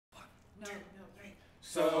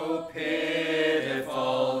So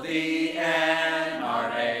pitiful, the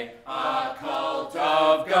NRA, a cult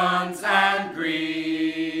of guns and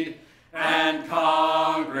greed, and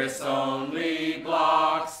Congress only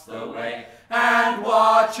blocks the way and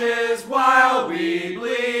watches while we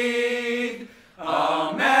bleed.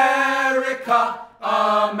 America,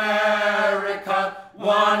 America,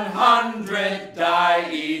 100 die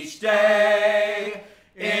each day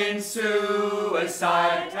in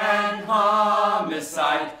suicide and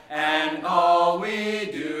homicide, and all we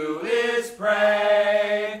do is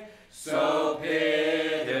pray. So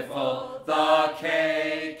pitiful, the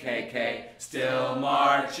KKK still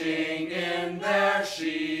marching in their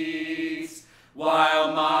sheets,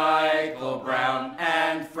 while Michael Brown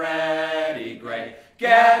and Freddie Gray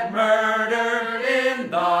get murdered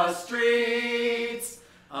in the streets.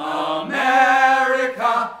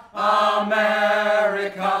 America,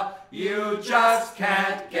 America, you just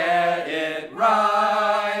can't get it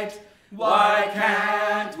right. Why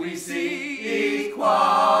can't we see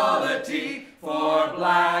equality for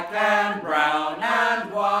black and brown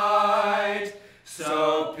and white?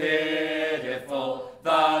 So pitiful,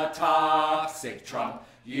 the toxic Trump,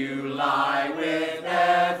 you lie with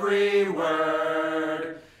every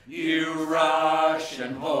word. You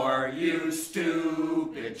Russian whore, you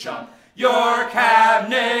stupid chump, your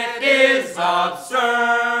cabinet is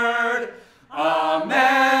absurd.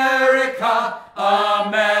 America,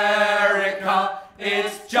 America,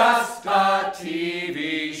 it's just a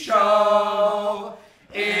TV show.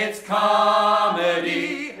 It's